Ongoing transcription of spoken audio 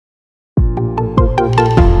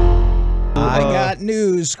got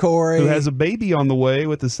news, Corey. Who has a baby on the way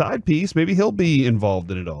with a side piece. Maybe he'll be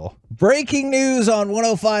involved in it all. Breaking news on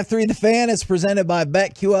 105.3 The Fan is presented by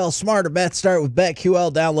BetQL. Smarter bets start with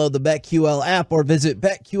BetQL. Download the BetQL app or visit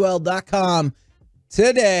BetQL.com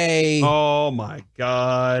today. Oh, my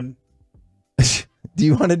God. Do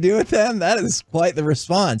you want to do it then? That is quite the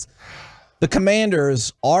response. The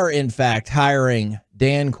Commanders are, in fact, hiring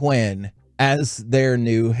Dan Quinn as their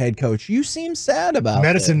new head coach. You seem sad about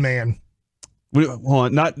Medicine this. Man.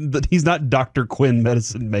 He's not Dr. Quinn,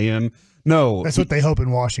 Medicine Man. No. That's what they hope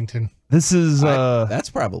in Washington. This is... that's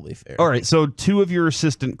probably fair. All right, so two of your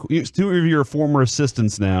former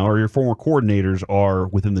assistants now, or your former coordinators, are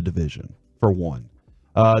within the division, for one.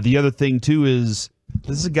 The other thing, too, is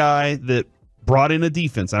this is a guy that brought in a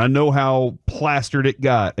defense. And I know how plastered it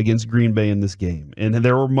got against Green Bay in this game. And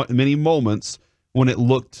there were many moments when it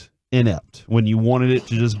looked inept, when you wanted it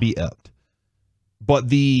to just be inept. But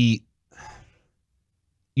we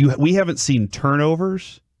haven't seen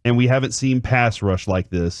turnovers, and we haven't seen pass rush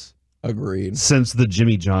like this. Agreed. Since the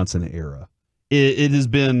Jimmy Johnson era. It has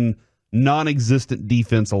been non-existent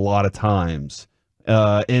defense a lot of times.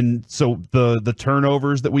 And so the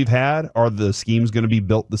turnovers that we've had, are the schemes going to be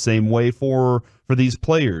built the same way for these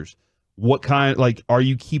players? What kind, are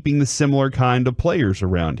you keeping the similar kind of players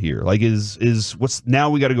around here? Now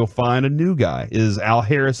we got to go find a new guy. Is Al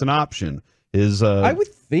Harris an option? I would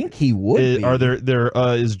think he would be.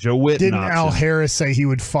 Is Joe Witt an option? Didn't Al Harris say he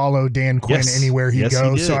would follow Dan Quinn anywhere he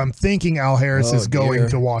goes? He so I'm thinking Al Harris is going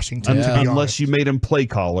to Washington. Unless you made him play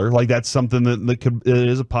caller, that's something that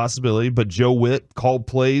is a possibility. But Joe Witt called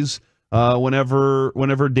plays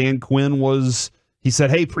whenever Dan Quinn was. He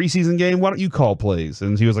said, "Hey, preseason game, why don't you call plays?"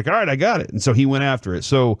 And he was like, "All right, I got it." And so he went after it.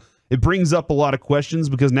 So it brings up a lot of questions,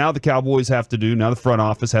 because now the Cowboys now the front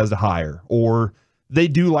office has to hire, or they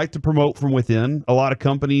do like to promote from within. A lot of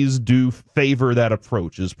companies do favor that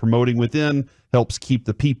approach, is promoting within helps keep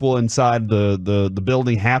the people inside the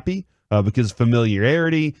building happy, because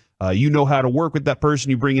familiarity, you know how to work with that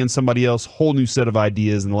person. You bring in somebody else, whole new set of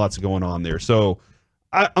ideas, and lots going on there. So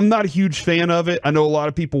I'm not a huge fan of it. I know a lot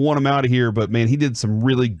of people want him out of here, but man, he did some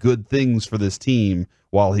really good things for this team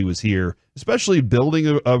while he was here, especially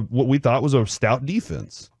building what we thought was a stout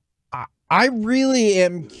defense. I really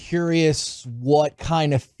am curious what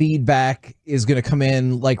kind of feedback is going to come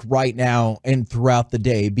in right now and throughout the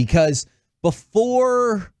day, because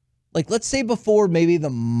before maybe the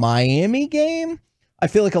Miami game, I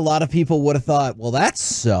feel like a lot of people would have thought, well, that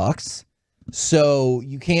sucks. So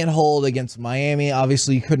you can't hold against Miami.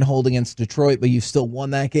 Obviously, you couldn't hold against Detroit, but you still won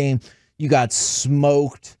that game. You got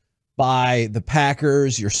smoked by the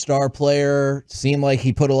Packers. Your star player seemed like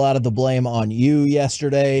he put a lot of the blame on you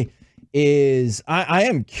yesterday. I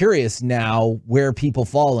am curious now where people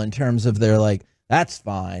fall in terms of their that's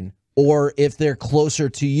fine, or if they're closer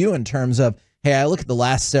to you in terms of, hey, I look at the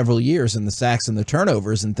last several years and the sacks and the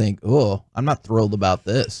turnovers and think, oh, I'm not thrilled about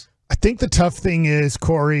this. I think the tough thing is,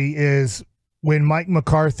 Corey, is when Mike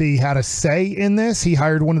McCarthy had a say in this, he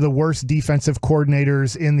hired one of the worst defensive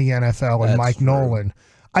coordinators in the NFL, and Mike Nolan.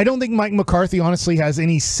 I don't think Mike McCarthy honestly has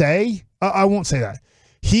any say. I won't say that.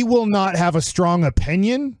 He will not have a strong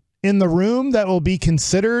opinion in the room that will be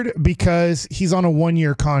considered, because he's on a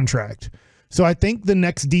one-year contract. So I think the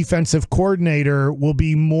next defensive coordinator will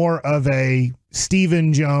be more of a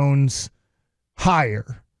Stephen Jones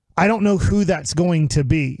hire. I don't know who that's going to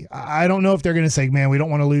be. I don't know if they're going to say, man, we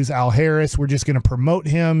don't want to lose Al Harris. We're just going to promote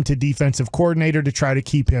him to defensive coordinator to try to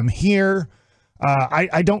keep him here.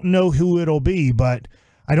 I don't know who it'll be, but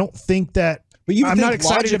I don't think that. But I'm not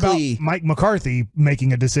excited about Mike McCarthy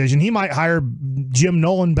making a decision. He might hire Mike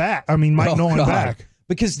Nolan back.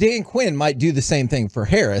 Because Dan Quinn might do the same thing for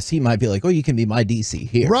Harris. He might be like, oh, you can be my DC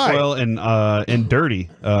here. Right. Well, and Dirty,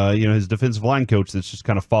 his defensive line coach that's just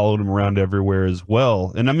kind of followed him around everywhere as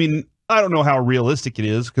well. And I mean, I don't know how realistic it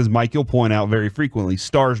is, because Mike, you'll point out very frequently,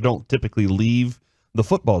 stars don't typically leave the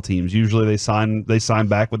football teams. Usually they sign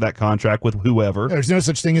back with that contract with whoever. There's no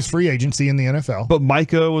such thing as free agency in the NFL. But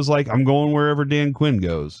Micah was like, I'm going wherever Dan Quinn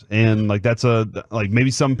goes. And that's maybe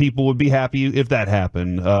some people would be happy if that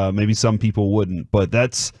happened. Maybe some people wouldn't. But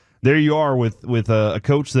there you are with a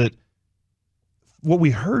coach that, what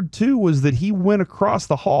we heard too was that he went across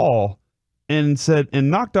the hall and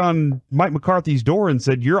knocked on Mike McCarthy's door and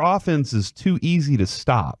said, your offense is too easy to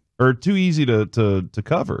stop, or too easy to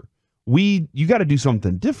cover. You got to do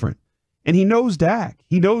something different. And he knows Dak.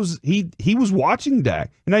 He knows he was watching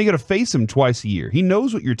Dak. And now you got to face him twice a year. He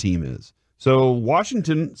knows what your team is. So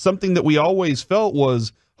Washington, something that we always felt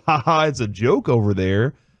was, haha, it's a joke over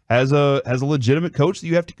there, has a legitimate coach that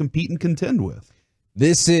you have to compete and contend with.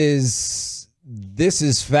 This is this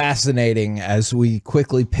is fascinating as we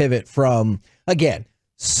quickly pivot from, again,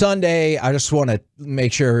 Sunday. I just want to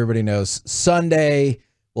make sure everybody knows Sunday.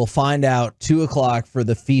 We'll find out 2:00 for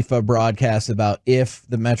the FIFA broadcast about if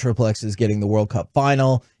the Metroplex is getting the World Cup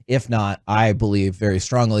final. If not, I believe very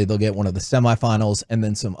strongly they'll get one of the semifinals and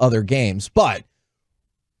then some other games. But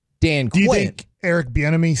Dan Quinn. Do you think Eric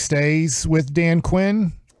Bieniemy stays with Dan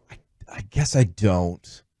Quinn? I guess I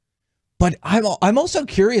don't. But I'm also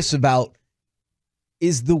curious about,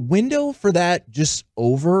 is the window for that just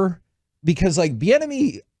over? Because like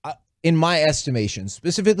Bieniemy, in my estimation,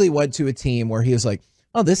 specifically went to a team where he was like,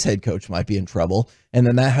 oh, this head coach might be in trouble. And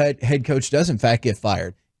then that head coach does, in fact, get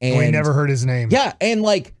fired. And we never heard his name. Yeah, and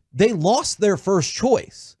like they lost their first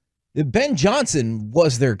choice. Ben Johnson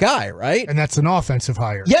was their guy, right? And that's an offensive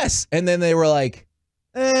hire. Yes. And then they were like,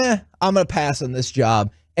 I'm going to pass on this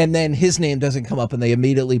job. And then his name doesn't come up and they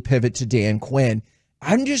immediately pivot to Dan Quinn.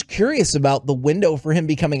 I'm just curious about the window for him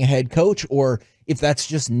becoming a head coach, or if that's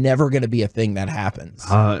just never going to be a thing that happens.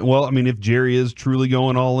 Well, I mean, if Jerry is truly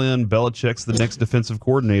going all in, Belichick's the next defensive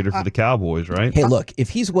coordinator for the Cowboys, right? Hey, look, if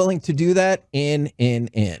he's willing to do that, in.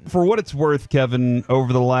 For what it's worth, Kevin,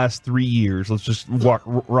 over the last 3 years, let's just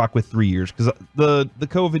rock with 3 years, because the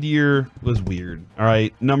COVID year was weird, all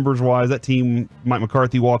right? Numbers-wise, that team, Mike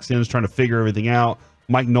McCarthy walks in, is trying to figure everything out.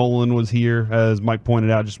 Mike Nolan was here, as Mike pointed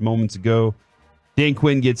out just moments ago. Dan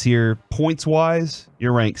Quinn gets here. Points-wise,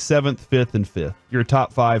 you're ranked 7th, 5th, and 5th. You're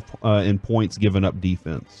top 5 in points given up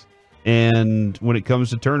defense. And when it comes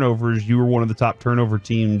to turnovers, you were one of the top turnover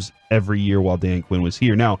teams every year while Dan Quinn was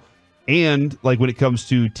here. Now, and like when it comes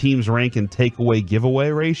to teams rank and takeaway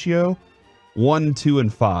giveaway ratio, 1, 2,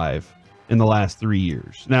 and 5 in the last 3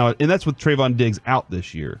 years. Now, and that's with Trayvon Diggs out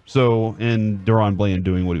this year. So, and Deron Bland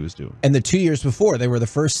doing what he was doing. And the 2 years before, they were the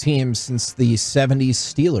first team since the 70s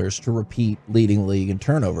Steelers to repeat leading league in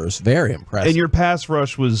turnovers. Very impressive. And your pass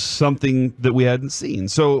rush was something that we hadn't seen.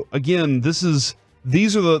 So, again,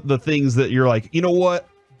 these are the things that you're like, you know what?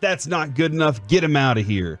 That's not good enough. Get him out of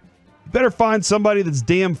here. You better find somebody that's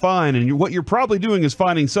damn fine. And what you're probably doing is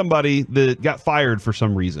finding somebody that got fired for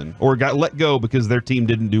some reason or got let go because their team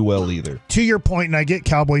didn't do well either. To your point, and I get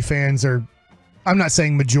Cowboy fans are, I'm not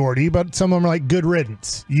saying majority, but some of them are like, good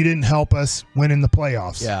riddance. You didn't help us win in the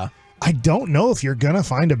playoffs. Yeah. I don't know if you're going to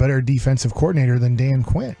find a better defensive coordinator than Dan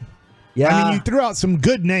Quinn. Yeah. I mean, you threw out some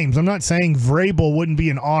good names. I'm not saying Vrabel wouldn't be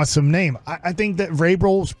an awesome name. I think that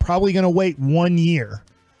Vrabel's probably going to wait 1 year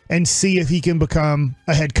and see if he can become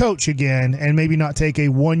a head coach again and maybe not take a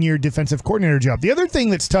 1-year defensive coordinator job. The other thing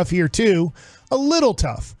that's tough here, too, a little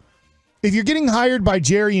tough, if you're getting hired by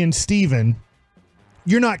Jerry and Steven,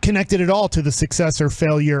 you're not connected at all to the success or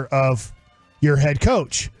failure of your head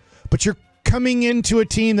coach. But you're coming into a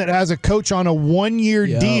team that has a coach on a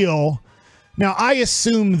 1-year deal. Now, I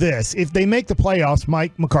assume this. If they make the playoffs,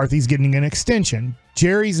 Mike McCarthy's getting an extension.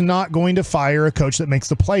 Jerry's not going to fire a coach that makes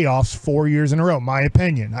the playoffs 4 years in a row, my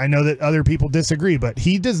opinion. I know that other people disagree, but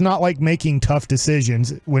he does not like making tough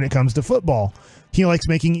decisions when it comes to football. He likes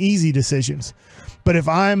making easy decisions. But if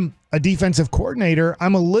I'm a defensive coordinator,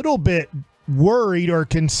 I'm a little bit worried or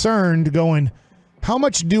concerned going, how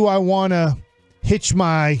much do I want to hitch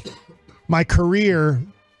my career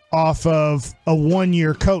off of a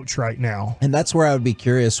 1-year coach right now? And that's where I would be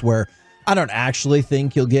curious, where I don't actually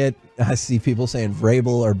think you'll get, I see people saying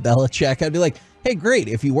Vrabel or Belichick. I'd be like, hey, great.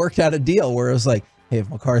 If you worked out a deal where it was like, hey, if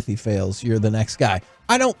McCarthy fails, you're the next guy.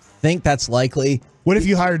 I don't think that's likely. What if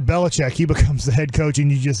you hired Belichick? He becomes the head coach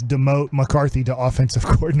and you just demote McCarthy to offensive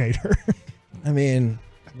coordinator. I mean,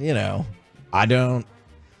 you know, that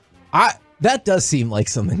does seem like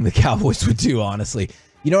something the Cowboys would do, honestly.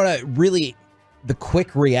 You know what the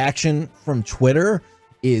quick reaction from Twitter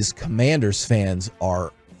is Commanders fans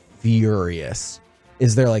are furious.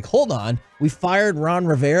 Is they're like, hold on, we fired Ron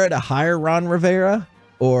Rivera to hire Ron Rivera?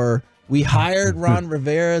 Or we hired Ron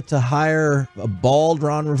Rivera to hire a bald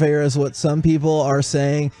Ron Rivera is what some people are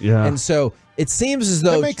saying. Yeah. And so it seems as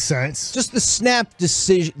though that makes sense. Just the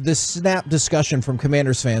snap discussion from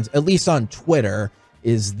Commanders fans, at least on Twitter,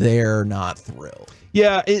 is they're not thrilled.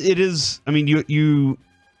 Yeah, it is. I mean, you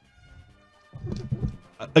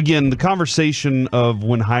again, the conversation of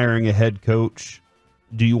when hiring a head coach,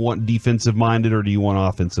 do you want defensive-minded or do you want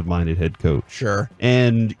offensive-minded head coach? Sure.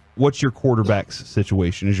 And what's your quarterback's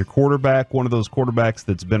situation? Is your quarterback one of those quarterbacks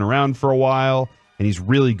that's been around for a while and he's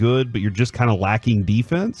really good, but you're just kind of lacking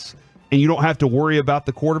defense? And you don't have to worry about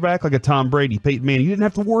the quarterback like a Tom Brady, Peyton Manning. You didn't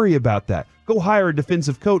have to worry about that. Go hire a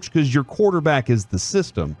defensive coach because your quarterback is the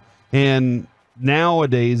system. And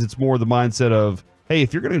nowadays, it's more the mindset of, hey,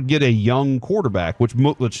 if you're going to get a young quarterback, which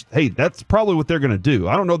hey, that's probably what they're going to do.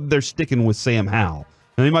 I don't know that they're sticking with Sam Howell.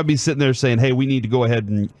 And they might be sitting there saying, hey, we need to go ahead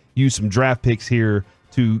and use some draft picks here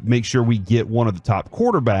to make sure we get one of the top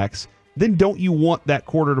quarterbacks. Then don't you want that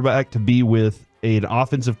quarterback to be with an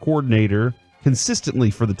offensive coordinator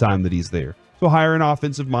consistently for the time that he's there? So hire an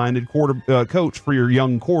offensive-minded coach for your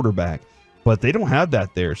young quarterback. But they don't have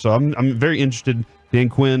that there. So I'm very interested. Dan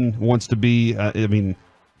Quinn wants to be,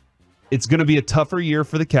 it's going to be a tougher year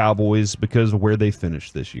for the Cowboys because of where they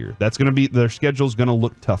finished this year. That's going to be, their schedule's going to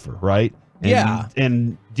look tougher, right?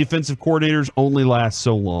 And defensive coordinators only last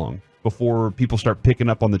so long before people start picking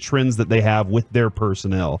up on the trends that they have with their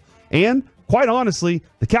personnel. And quite honestly,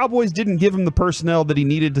 the Cowboys didn't give him the personnel that he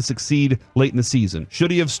needed to succeed late in the season. Should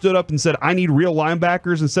he have stood up and said, I need real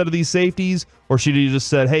linebackers instead of these safeties? Or should he just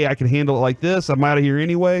said, hey, I can handle it like this. I'm out of here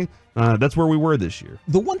anyway. That's where we were this year.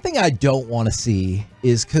 The one thing I don't want to see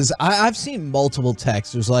is, because I've seen multiple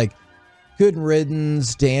texts. There's like, good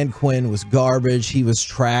riddance, Dan Quinn was garbage, he was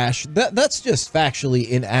trash. That's just factually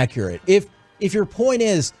inaccurate. If your point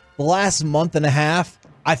is the last month and a half,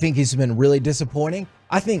 I think he's been really disappointing,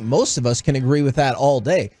 I think most of us can agree with that all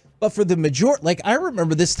day. But for the majority, like I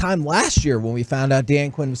remember this time last year when we found out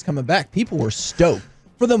Dan Quinn was coming back, people were stoked.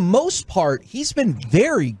 For the most part, he's been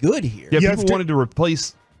very good here. Yeah, people wanted to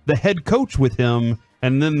replace the head coach with him,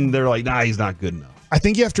 and then they're like, nah, he's not good enough. I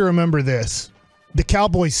think you have to remember this. The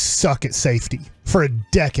Cowboys suck at safety for a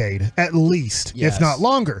decade, at least, if not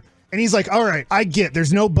longer. And he's like, all right, I get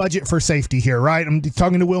there's no budget for safety here, right? I'm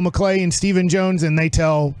talking to Will McClay and Stephen Jones, and they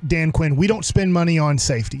tell Dan Quinn, we don't spend money on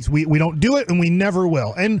safeties. We don't do it, and we never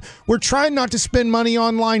will. And we're trying not to spend money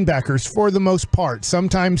on linebackers for the most part.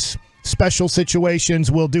 Sometimes special situations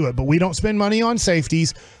we'll do it, but we don't spend money on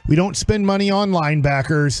safeties. We don't spend money on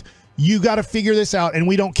linebackers. You got to figure this out, and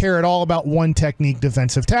we don't care at all about one technique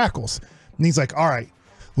defensive tackles. And he's like, all right,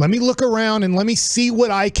 let me look around and let me see what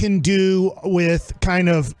I can do with kind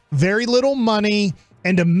of very little money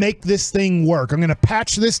and to make this thing work. I'm going to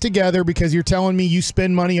patch this together because you're telling me you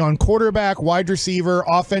spend money on quarterback, wide receiver,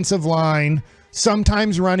 offensive line,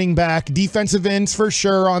 sometimes running back, defensive ends for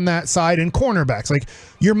sure on that side, and cornerbacks. Like,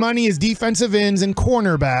 your money is defensive ends and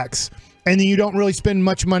cornerbacks, and then you don't really spend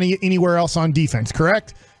much money anywhere else on defense,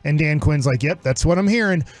 correct? And Dan Quinn's like, yep, that's what I'm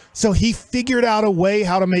hearing. So he figured out a way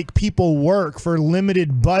how to make people work for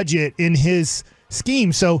limited budget in his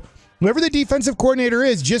scheme. So whoever the defensive coordinator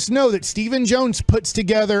is, just know that Stephen Jones puts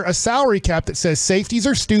together a salary cap that says safeties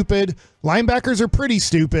are stupid, linebackers are pretty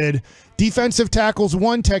stupid, defensive tackles,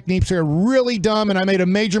 one techniques are really dumb, and I made a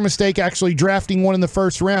major mistake actually drafting one in the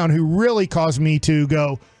first round who really caused me to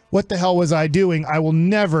go, what the hell was I doing? I will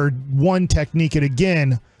never one technique it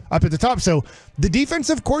again up at the top. So the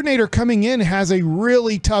defensive coordinator coming in has a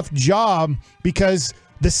really tough job because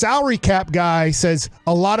the salary cap guy says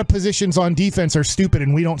a lot of positions on defense are stupid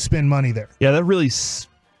and we don't spend money there. Yeah, that really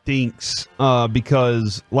stinks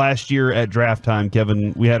because last year at draft time,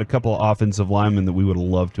 Kevin, we had a couple of offensive linemen that we would have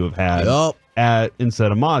loved to have had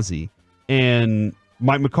instead of Mozzie. And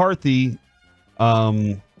Mike McCarthy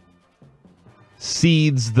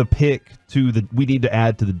cedes the pick to we need to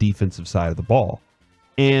add to the defensive side of the ball.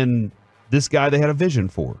 And this guy they had a vision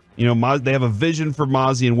for. You know, they have a vision for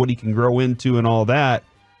Mozzie and what he can grow into and all that.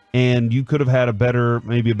 And you could have had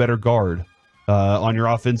maybe a better guard on your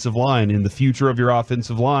offensive line. In the future of your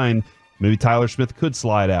offensive line, maybe Tyler Smith could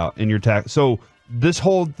slide out in your tackle. So this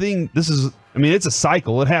whole thing, it's a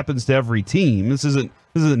cycle. It happens to every team. This isn't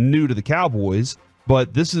new to the Cowboys,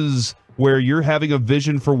 but this is where you're having a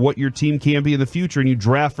vision for what your team can be in the future, and you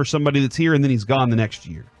draft for somebody that's here, and then he's gone the next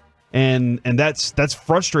year. And that's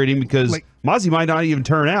frustrating because Mozzie might not even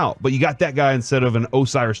turn out, but you got that guy instead of an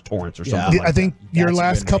Osiris Torrance or something like I think your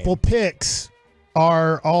last couple picks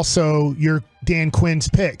are also your Dan Quinn's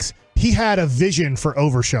picks. He had a vision for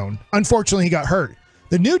Overshown. Unfortunately, he got hurt.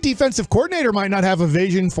 The new defensive coordinator might not have a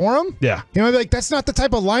vision for him. Yeah. He might be like, that's not the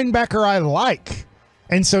type of linebacker I like.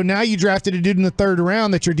 And so now you drafted a dude in the third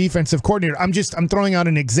round that's your defensive coordinator. I'm throwing out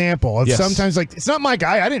an example of sometimes like, it's not my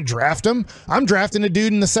guy. I didn't draft him. I'm drafting a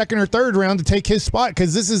dude in the second or third round to take his spot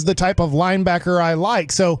because this is the type of linebacker I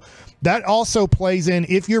like. So that also plays in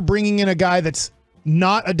if you're bringing in a guy that's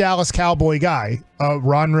not a Dallas Cowboy guy,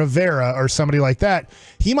 Ron Rivera or somebody like that,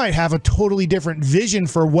 he might have a totally different vision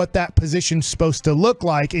for what that position's supposed to look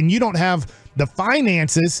like, and you don't have the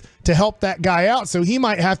finances to help that guy out, so he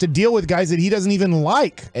might have to deal with guys that he doesn't even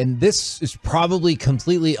like. And this is probably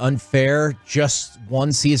completely unfair, just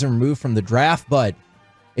one season removed from the draft, but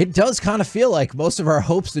it does kind of feel like most of our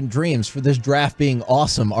hopes and dreams for this draft being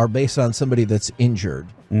awesome are based on somebody that's injured.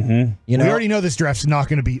 Mm-hmm. You know, we already know this draft's not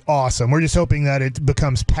going to be awesome. We're just hoping that it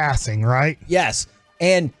becomes passing, right? Yes.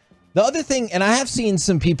 And the other thing, and I have seen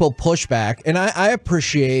some people push back, and I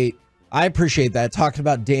appreciate I appreciate that. Talking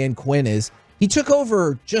about Dan Quinn is he took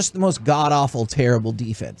over just the most god-awful, terrible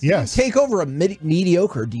defense. Yes. Take over a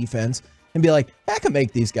mediocre defense and be like, I can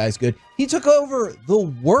make these guys good. He took over the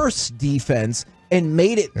worst defense and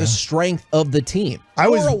made it the strength of the team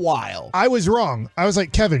for a while. I was wrong. I was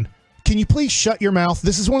like, Kevin, can you please shut your mouth?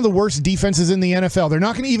 This is one of the worst defenses in the NFL. They're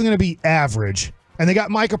not even going to be average. And they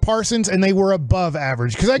got Micah Parsons, and they were above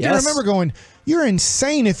average. Because I can remember going, you're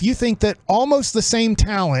insane if you think that almost the same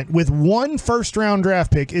talent with one first-round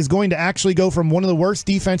draft pick is going to actually go from one of the worst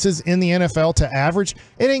defenses in the NFL to average.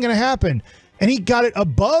 It ain't going to happen. And he got it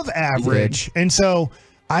above average. And so,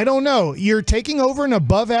 I don't know. You're taking over an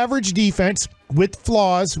above-average defense with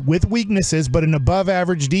flaws, with weaknesses, but an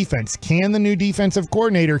above-average defense. Can the new defensive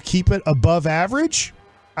coordinator keep it above average?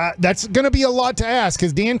 That's going to be a lot to ask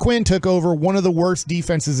because Dan Quinn took over one of the worst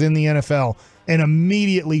defenses in the NFL and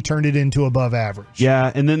immediately turned it into above average.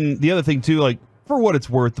 Yeah, and then the other thing, too, like, for what it's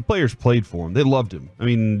worth, the players played for him. They loved him. I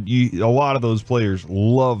mean, a lot of those players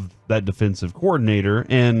loved that defensive coordinator.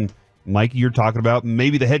 And, Mike, you're talking about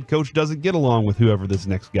maybe the head coach doesn't get along with whoever this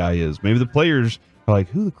next guy is. Maybe the players are like,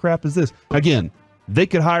 who the crap is this? Again, they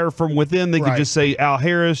could hire from within. They could just say, Al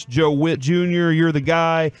Harris, Joe Witt Jr., you're the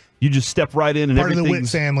guy. You just step right in and part of the Witt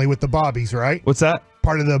family with the Bobbies, right? What's that?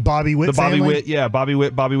 Part of the Bobby Witt family? The Bobby Witt, yeah.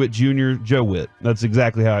 Bobby Witt Jr., Joe Witt. That's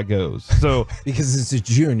exactly how it goes. So because it's a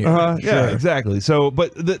junior. Yeah, exactly. So,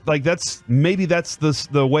 but that's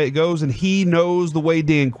the way it goes, and he knows the way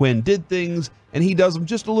Dan Quinn did things, and he does them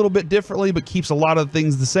just a little bit differently, but keeps a lot of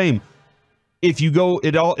things the same. If you go,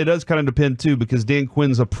 it does kind of depend too, because Dan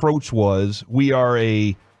Quinn's approach was, we are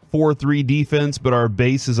a 4-3 defense, but our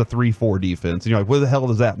base is a 3-4 defense. And you're like, what the hell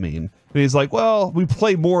does that mean? And he's like, well, we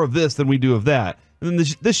play more of this than we do of that. And then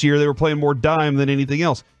this year, they were playing more dime than anything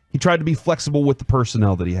else. He tried to be flexible with the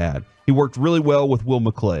personnel that he had. He worked really well with Will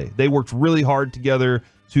McClay. They worked really hard together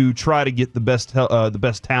to try to get the best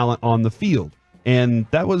talent on the field. And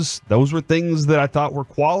those were things that I thought were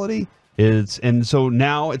quality. And so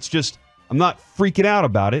now it's just, I'm not freaking out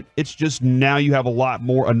about it. It's just now you have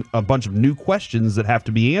a bunch of new questions that have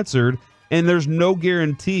to be answered, and there's no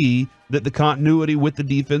guarantee that the continuity with the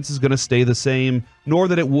defense is going to stay the same, nor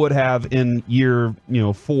that it would have in year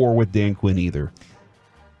 4 with Dan Quinn either.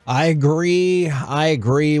 I agree.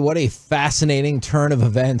 What a fascinating turn of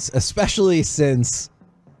events, especially since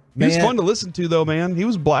he was fun to listen to, though, man. He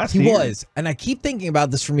was blasting. He was. And I keep thinking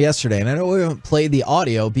about this from yesterday, and I know we haven't played the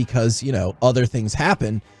audio because, other things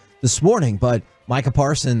happened this morning, but Micah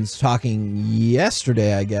Parsons talking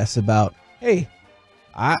yesterday, I guess, about, hey,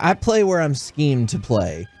 I play where I'm schemed to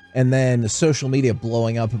play. And then social media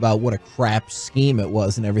blowing up about what a crap scheme it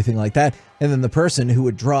was and everything like that. And then the person who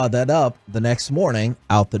would draw that up the next morning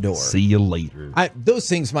out the door. See you later. Those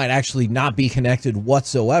things might actually not be connected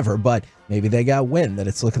whatsoever, but maybe they got wind that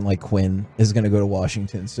it's looking like Quinn is going to go to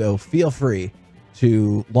Washington. So feel free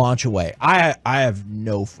to launch away. I have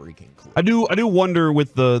no freaking clue. I do wonder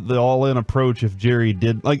with the all-in approach if Jerry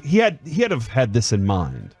did, like, he had to have had this in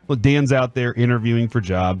mind. Look, Dan's out there interviewing for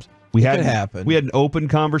jobs. We had an open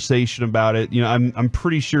conversation about it. I'm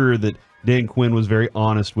pretty sure that Dan Quinn was very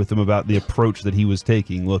honest with him about the approach that he was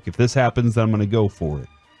taking. Look, if this happens, then I'm going to go for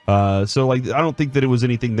it. So I don't think that it was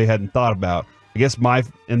anything they hadn't thought about. I guess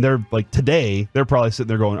they're like, today they're probably sitting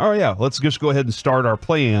there going, oh yeah, let's just go ahead and start our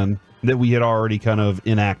plan that we had already kind of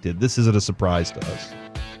enacted. This isn't a surprise to us.